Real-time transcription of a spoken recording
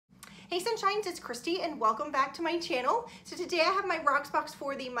Hey Sunshines, it's Kristy and welcome back to my channel. So today I have my Rocksbox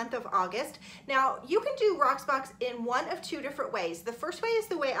for the month of August. Now you can do Rocksbox in one of two different ways. The first way is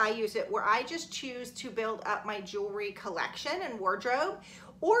the way I use it, where I just choose to build up my jewelry collection and wardrobe,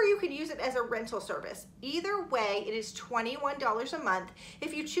 or you can use it as a rental service. Either way, it is $21 a month.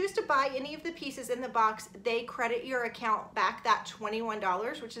 If you choose to buy any of the pieces in the box, they credit your account back that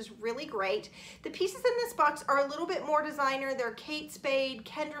 $21, which is really great. The pieces in this box are a little bit more designer. They're Kate Spade,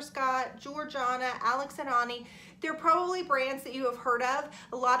 Kendra Scott, Georgiana, Alex and Ani. They're probably brands that you have heard of.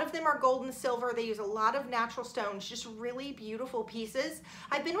 A lot of them are gold and silver. They use a lot of natural stones, just really beautiful pieces.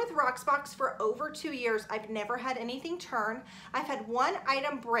 I've been with Rocksbox for over 2 years. I've never had anything turn. I've had one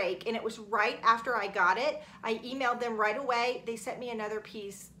item break and it was right after I got it. I emailed them right away. They sent me another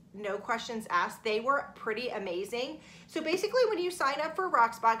piece, no questions asked. They were pretty amazing. So basically when you sign up for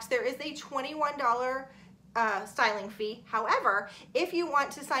Rocksbox, there is a $21 styling fee. However, if you want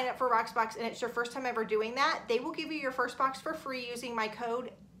to sign up for Rocksbox and it's your first time ever doing that, they will give you your first box for free using my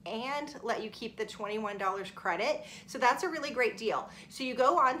code and let you keep the $21 credit. So that's a really great deal. So you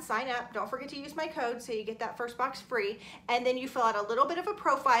go on, sign up, don't forget to use my code so you get that first box free, and then you fill out a little bit of a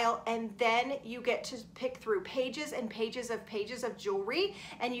profile, and then you get to pick through pages and pages of jewelry,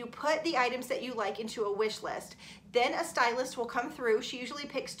 and you put the items that you like into a wish list. Then a stylist will come through. She usually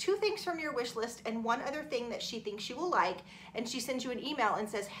picks 2 things from your wish list and one other thing that she thinks you will like, and she sends you an email and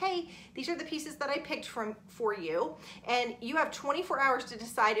says, hey, these are the pieces that I picked for you, and you have 24 hours to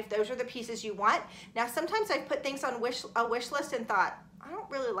decide if those are the pieces you want. Now sometimes I've put things on a wish list and thought, I don't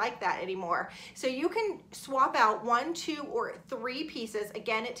really like that anymore. So you can swap out 1, 2, or 3 pieces.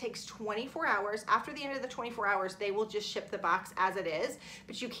 Again, it takes 24 hours. After the end of the 24 hours, they will just ship the box as it is,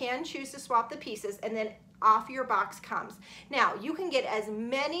 but you can choose to swap the pieces, and then off your box comes. Now, you can get as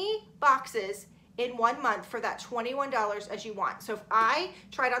many boxes in 1 month for that $21 as you want. So if I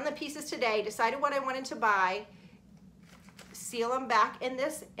tried on the pieces today, decided what I wanted to buy, seal them back in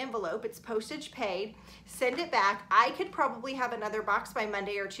this envelope, it's postage paid, send it back, I could probably have another box by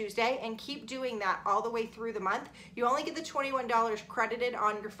Monday or Tuesday and keep doing that all the way through the month. You only get the $21 credited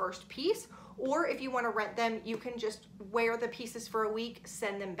on your first piece, or if you want to rent them, you can just wear the pieces for a week,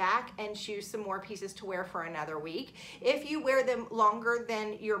 send them back, and choose some more pieces to wear for another week. If you wear them longer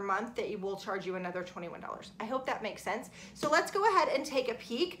than your month, they will charge you another $21. I hope that makes sense. So let's go ahead and take a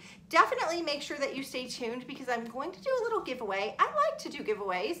peek. Definitely make sure that you stay tuned because I'm going to do a little giveaway. I like to do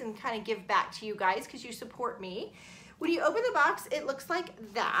giveaways and kind of give back to you guys because you support me. When you open the box, it looks like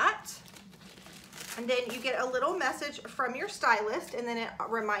that. And then you get a little message from your stylist, and then it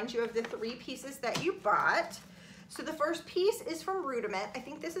reminds you of the 3 pieces that you bought. So the first piece is from Rudiment. I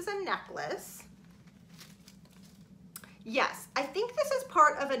think this is a necklace. Yes, I think this is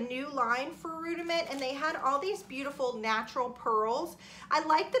part of a new line for Rudiment, and they had all these beautiful natural pearls. I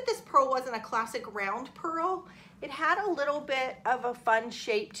like that this pearl wasn't a classic round pearl. It had a little bit of a fun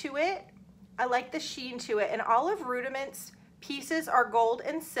shape to it. I like the sheen to it, and all of Rudiment's pieces are gold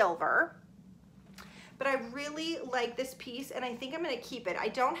and silver. But I really like this piece and I think I'm gonna keep it. I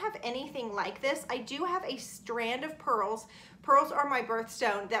don't have anything like this. I do have a strand of pearls. Pearls are my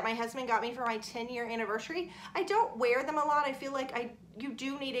birthstone that my husband got me for my 10-year anniversary. I don't wear them a lot. I feel like you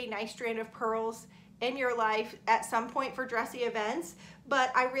do need a nice strand of pearls in your life at some point for dressy events,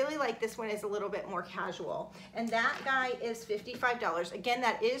 but I really like this one. Is a little bit more casual. And that guy is $55. Again,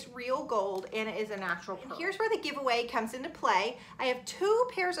 that is real gold and it is a natural pearl. And here's where the giveaway comes into play. I have 2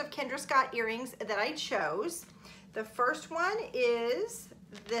 pairs of Kendra Scott earrings that I chose. The first one is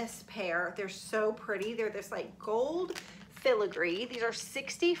this pair. They're so pretty. They're this like gold filigree. These are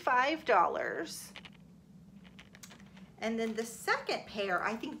 $65. And then the second pair,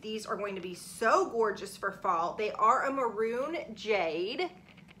 I think these are going to be so gorgeous for fall. They are a maroon jade,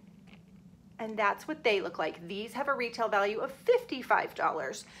 and that's what they look like. These have a retail value of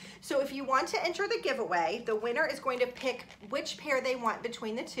 $55. So if you want to enter the giveaway, the winner is going to pick which pair they want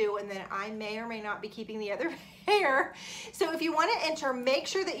between the 2, and then I may or may not be keeping the other pair. So if you want to enter, make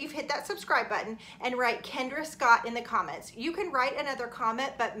sure that you've hit that subscribe button and write Kendra Scott in the comments. You can write another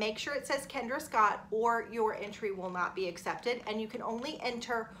comment, but make sure it says Kendra Scott or your entry will not be accepted, and you can only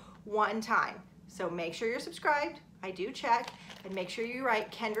enter 1 time. So make sure you're subscribed. I do check, and make sure you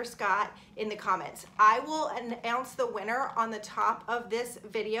write Kendra Scott in the comments. I will announce the winner on the top of this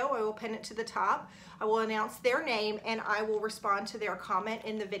video. I will pin it to the top. I will announce their name and I will respond to their comment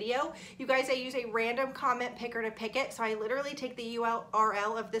in the video. You guys, I use a random comment picker to pick it. So I literally take the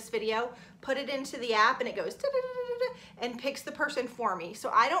URL of this video, put it into the app, and it goes and picks the person for me.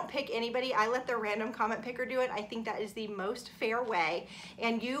 So I don't pick anybody. I let the random comment picker do it. I think that is the most fair way.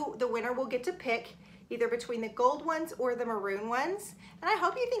 And you, the winner, will get to pick either between the gold ones or the maroon ones. And I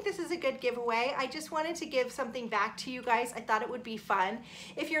hope you think this is a good giveaway. I just wanted to give something back to you guys. I thought it would be fun.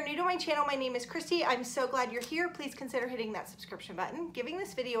 If you're new to my channel, my name is Kristy. I'm so glad you're here. Please consider hitting that subscription button, giving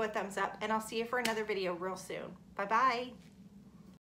this video a thumbs up, and I'll see you for another video real soon. Bye-bye.